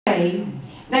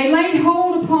they laid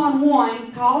hold upon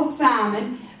one called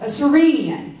Simon, a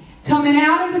Cyrenian, coming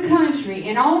out of the country,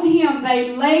 and on him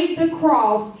they laid the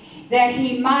cross that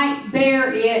he might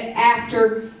bear it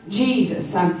after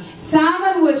Jesus.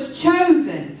 Simon was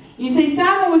chosen. You see,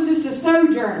 Simon was just a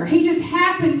sojourner. He just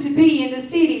happened to be in the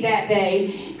city that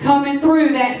day, coming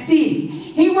through that city.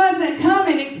 He wasn't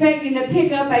coming expecting to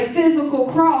pick up a physical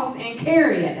cross and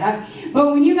carry it.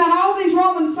 But when you got all these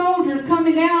Roman soldiers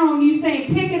coming down on you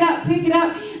saying, pick it up,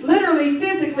 literally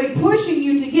physically pushing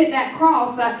you to get that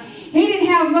cross, he didn't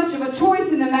have much of a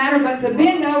choice in the matter but to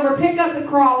bend over, pick up the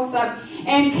cross,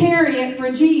 and carry it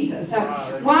for Jesus.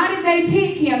 Why did they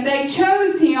pick him? They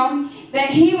chose him that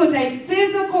he was a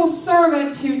physical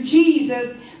servant to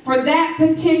Jesus for that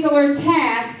particular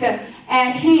task at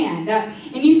hand.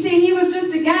 And you see, he was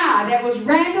just a guy that was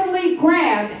randomly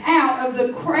grabbed out of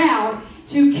the crowd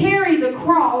to carry the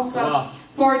cross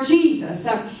for Jesus.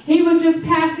 He was just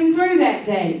passing through that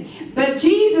day. But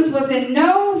Jesus was in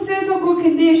no physical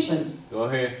condition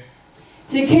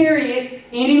to carry it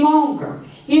any longer.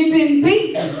 He had been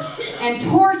beaten and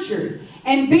tortured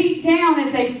and beat down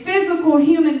as a physical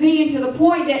human being to the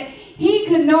point that he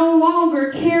could no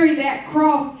longer carry that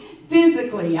cross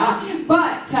physically.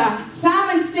 But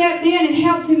Simon stepped in and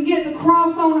helped him get the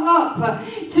cross on up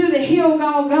to the hill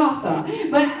Golgotha.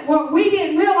 But what we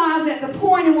didn't realize at the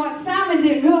point, and what Simon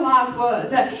didn't realize,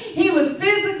 was he was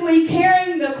physically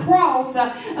carrying the cross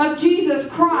of Jesus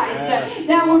Christ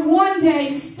that would one day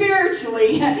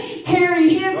spiritually carry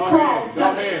his cross to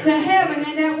heaven,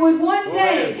 and that would one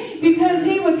day, because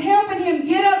he was helping him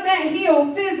get up that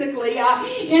hill physically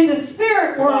in the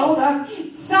spirit world,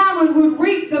 Simon would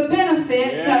reap the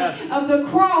benefits of the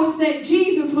cross that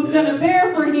Jesus was going to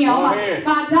bear for him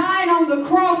by dying on the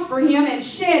cross for him and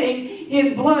shedding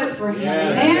his blood for him.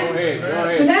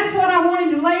 Amen? So that's what I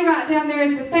wanted to lay right down there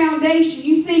as the foundation.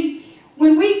 You see,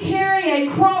 when we carry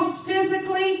a cross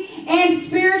physically and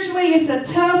spiritually, it's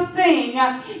a tough thing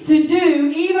to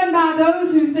do, even by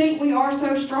those who think we are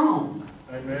so strong.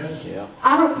 Amen. Yeah.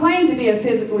 I don't claim to be a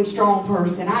physically strong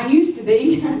person. I used to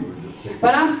be.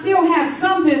 But I still have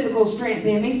some physical strength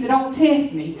in me, so don't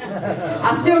test me.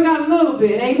 I still got a little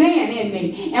bit, amen, in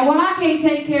me. And what I can't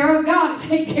take care of, God will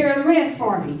take care of the rest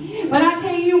for me. But I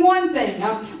tell you one thing,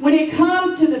 when it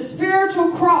comes to the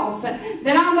spiritual cross that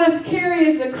I must carry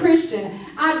as a Christian,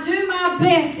 I do my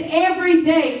best every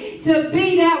day to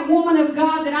be that woman of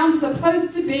God that I'm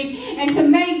supposed to be, and to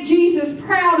make Jesus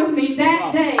proud of me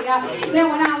that day. That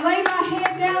when I lay my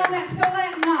head down on that pillow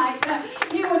at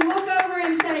night, he would look over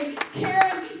and say,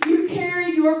 Karen, you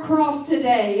carried your cross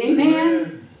today.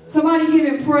 Amen? Somebody give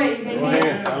him praise.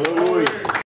 Amen. Hallelujah.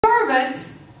 A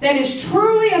servant that is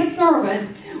truly a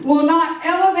servant will not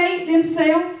elevate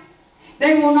themselves.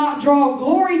 They will not draw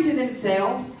glory to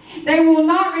themselves. They will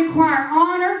not require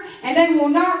honor, and they will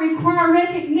not require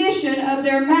recognition of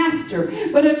their master.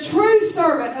 But a true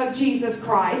servant of Jesus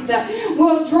Christ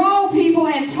will draw people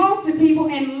and talk to people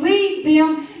and lead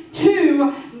them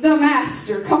to the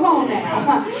master. Come on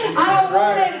now. I don't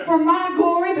want it for my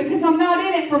glory, because I'm not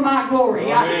in it for my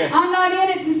glory. I'm not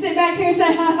in it to sit back here and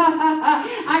say,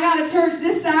 I got a church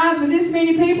this size with this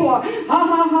many people, or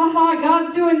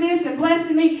God's doing this and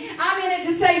blessing me. I'm in it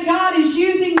to say God is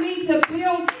using me to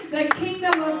build the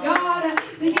kingdom of God,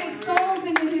 to get souls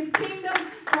into his kingdom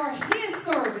for his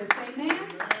service. Amen.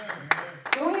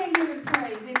 Go ahead and give him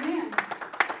praise. Amen.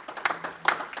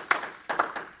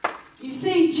 You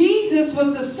see, Jesus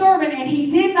was the servant, and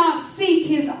he did not seek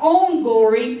his own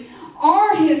glory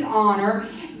or his honor,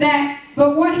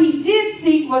 but what he did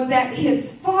seek was that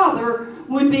his Father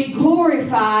would be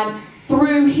glorified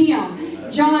through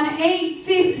him. John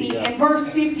 8:50 and verse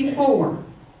 54.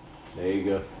 There you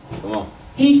go. Come on.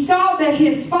 He saw that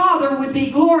his Father would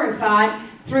be glorified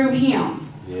through him.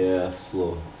 Yes,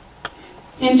 Lord.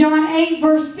 In John 8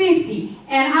 verse 50,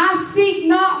 and I seek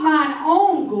not mine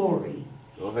own glory.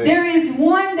 There is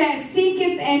one that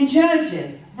seeketh and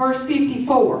judgeth. Verse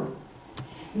 54.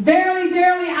 Verily,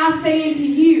 verily, I say unto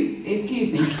you,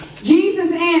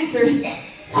 Jesus answered,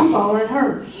 I'm following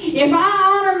her. If I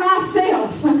honor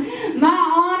myself,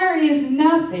 my honor is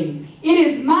nothing. It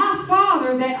is my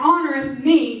Father that honoreth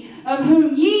me, of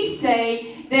whom ye say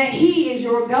that he is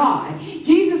your God.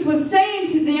 Jesus was saying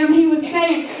to them, he was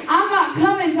saying, I'm not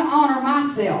coming to honor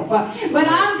myself, but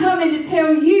I'm coming to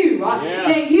tell you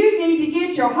that you need to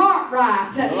get your heart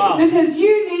right, because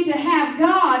you need to have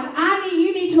God.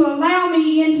 You need to allow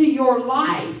me into your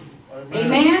life.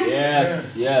 Amen?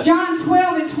 Yes, yes. John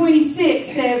 12 and 26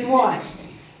 says what?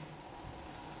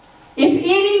 If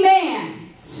any man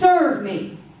serve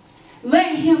me,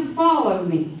 let him follow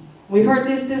me. We heard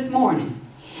this morning.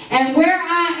 And where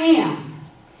I am,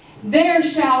 there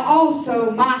shall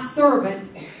also my servant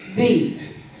be.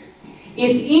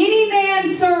 If any man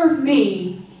serve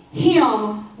me,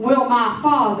 him will my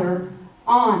Father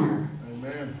honor.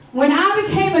 Amen. When I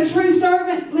became a true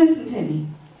servant, listen to me.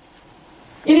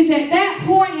 It is at that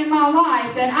point in my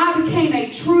life that I became a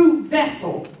true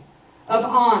vessel of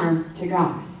honor to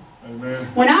God. Amen.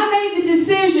 When I made the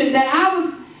decision that I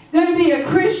was going to be a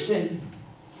Christian,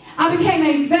 I became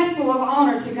a vessel of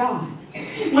honor to God.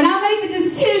 When I made the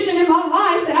decision in my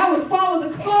life that I would follow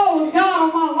the call of God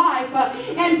on my life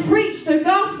and preach the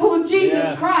gospel of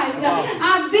Jesus Christ,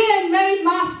 I then made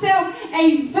myself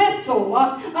a vessel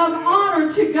of honor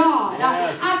to God.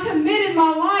 I committed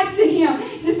my life to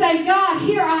Him to say, God,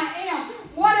 here I am.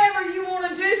 Whatever you want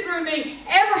to do through me,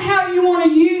 ever how you want to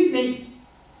use me,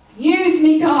 use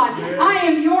me, God. I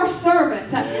am your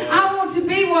servant. I want to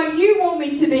be what you want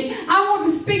me to be. I want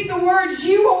to speak the words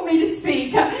you want me to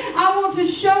speak. I want to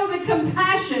show the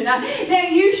compassion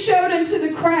that you showed unto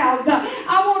the crowds.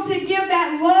 I want to give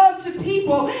that love to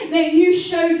people that you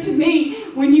showed to me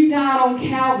when you died on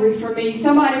Calvary for me.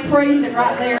 Somebody praise it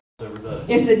right there.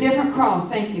 It's a different cross.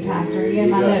 Thank you, Pastor. You in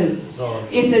my notes.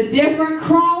 It's a different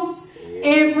cross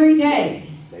every day.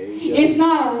 It's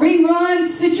not a rerun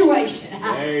situation.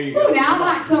 Now, I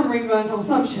like some reruns on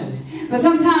some shows, but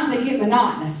sometimes they get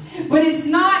monotonous. But it's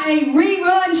not a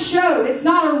rerun show. It's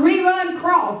not a rerun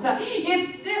cross.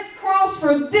 It's this cross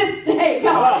for this day,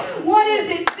 God. What is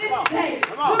it this day?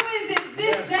 Who is it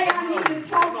this day I need to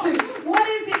talk to? What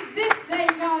is it this day,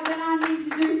 God, that I need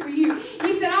to do for you?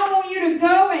 He said, I want you to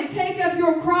go and take up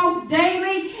your cross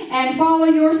daily and follow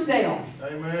yourself.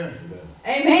 Amen.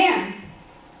 Amen.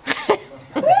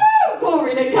 Woo!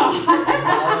 Glory to God. I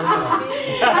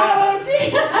want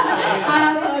you.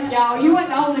 I love y'all. You weren't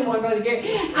the only one, Brother Gary. He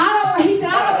said,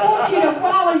 I don't want you to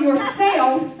follow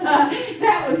yourself.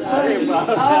 That was funny.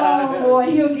 Oh,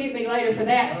 boy. He'll get me later for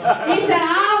that. He said,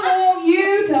 I want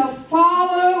you to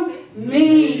follow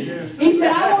me. He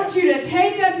said, I want you to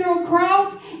take up your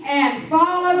cross and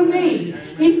follow me.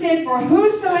 He said, for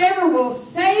whosoever will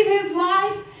save his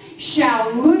life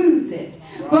shall lose it.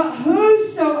 But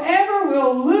whosoever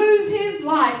will lose his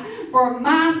life for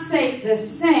my sake, the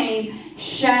same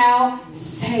shall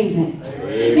save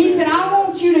it. He said, I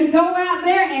want you to go out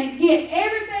there and get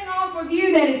everything off of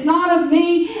you that is not of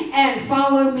me and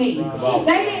follow me.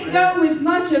 They didn't go with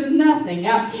much of nothing.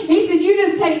 He said, you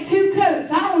just take 2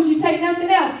 coats. I don't want you to take nothing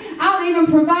else. I'll even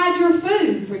provide your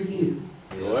food for you.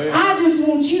 I just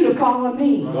want you to follow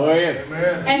me.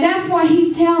 And that's what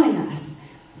he's telling us.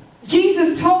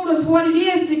 Jesus told us what it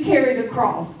is to carry the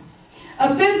cross.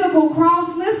 A physical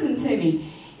cross, listen to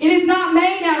me, it is not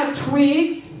made out of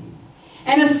twigs.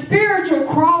 And a spiritual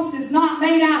cross is not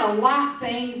made out of light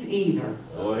things either.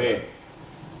 Go ahead.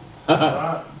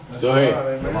 Go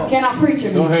ahead. Can I preach a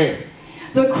minute? Go ahead.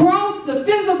 The cross, the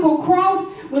physical cross,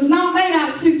 was not made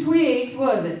out of 2 twigs,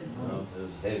 was it? No, it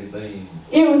was heavy beams.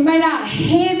 It was made out of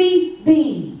heavy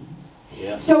beams.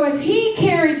 Yeah. So if he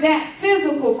carried that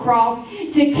physical cross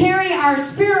to carry our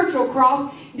spiritual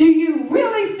cross, do you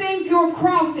really think your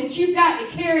cross that you've got to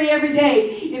carry every day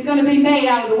is going to be made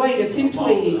out of the weight of 2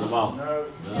 twigs?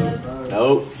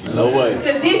 No way.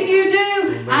 Because if you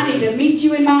do, I need to meet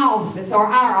you in my office or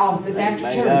our office after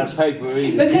Made out of church. paper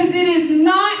either. Because it is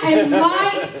not a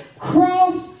light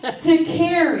cross to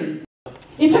carry.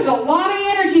 It took a lot of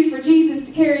energy for Jesus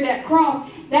to carry that cross.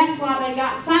 That's why they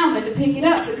got Simon to pick it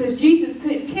up, because Jesus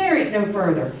couldn't carry it no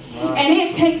further. And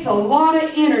it takes a lot of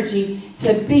energy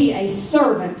to be a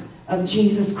servant of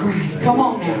Jesus Christ. Come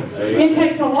on now. It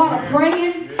takes a lot of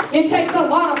praying. It takes a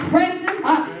lot of pressing.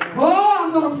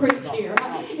 I'm going to preach here.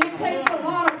 It takes a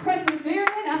lot of persevering.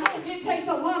 It takes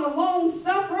a lot of long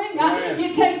suffering.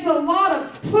 It takes a lot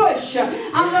of push.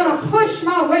 I'm going to push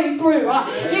my way through.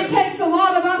 It takes a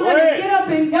lot of, I'm going to get up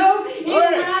and go even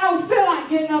when I don't feel like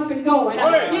getting up and going.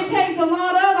 It takes a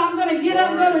lot of, I'm going to get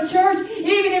up and go to church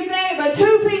even if there ain't but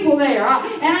 2 people there.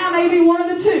 And I may be one of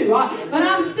the 2. But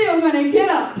I'm still going to get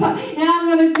up and I'm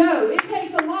going to go. It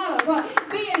takes a lot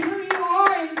of being who you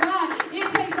are in God.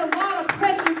 It takes a lot of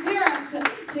perseverance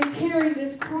to carry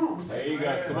this cross. There you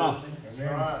go. Come on. That's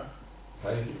right.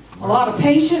 A lot of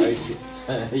patience,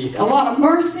 a lot of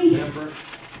mercy,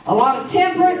 a lot of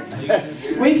temperance.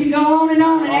 We can go on and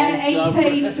add an 8th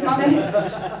page to my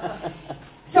message.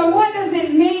 So what does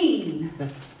it mean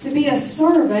to be a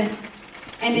servant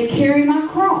and to carry my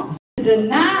cross? To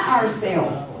deny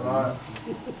ourselves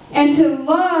and to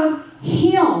love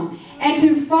Him and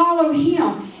to follow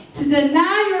Him. To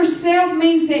deny yourself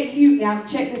means that now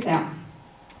check this out.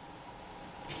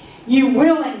 You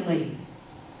willingly,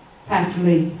 Pastor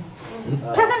Lee,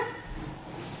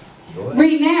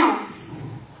 renounce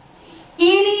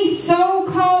any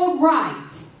so-called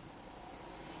right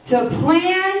to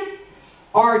plan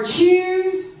or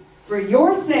choose for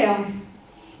yourself,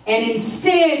 and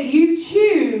instead you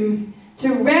choose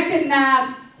to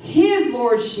recognize His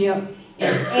lordship in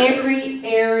every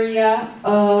area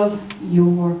of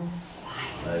your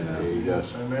life. There you go.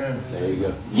 Amen. There you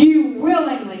go. You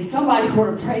willingly, somebody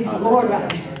ought to praise the Lord right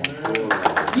there.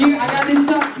 I got to do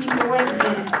something, keep it away from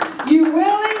me. You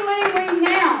willingly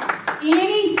renounce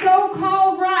any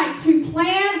so-called right to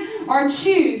plan or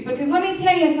choose. Because let me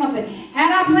tell you something.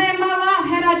 Had I planned my life,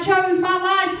 had I chose my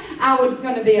life, I was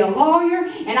going to be a lawyer,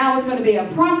 and I was going to be a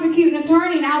prosecuting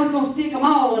attorney, and I was going to stick them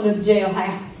all into the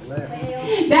jailhouse.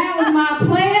 That was my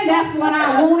plan. That's what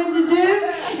I wanted to do.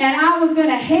 And I was going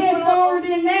to head forward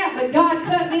in that. But God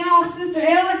cut me off, Sister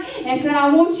Ellen, and said, I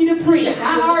want you to preach.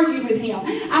 I argued with Him.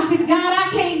 I said, God, I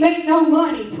can't make no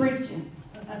money preaching.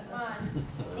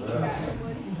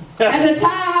 At the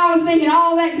time, I was thinking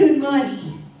all that good money.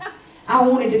 I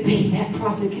wanted to be that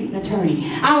prosecuting attorney.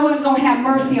 I wasn't going to have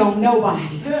mercy on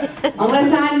nobody.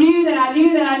 Unless I knew that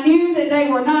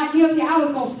they were not guilty, I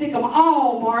was going to stick them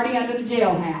all, Marty, under the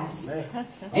jailhouse.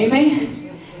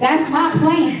 Amen? That's my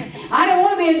plan. I didn't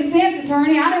want to be a defense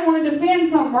attorney. I didn't want to defend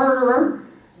some murderer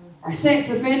or sex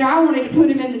offender. I wanted to put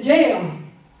him in the jail.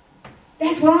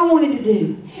 That's what I wanted to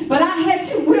do. But I had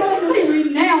to willingly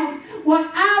renounce what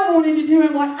I wanted to do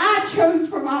and what I chose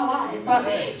for my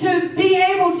life. To be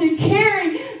able to carry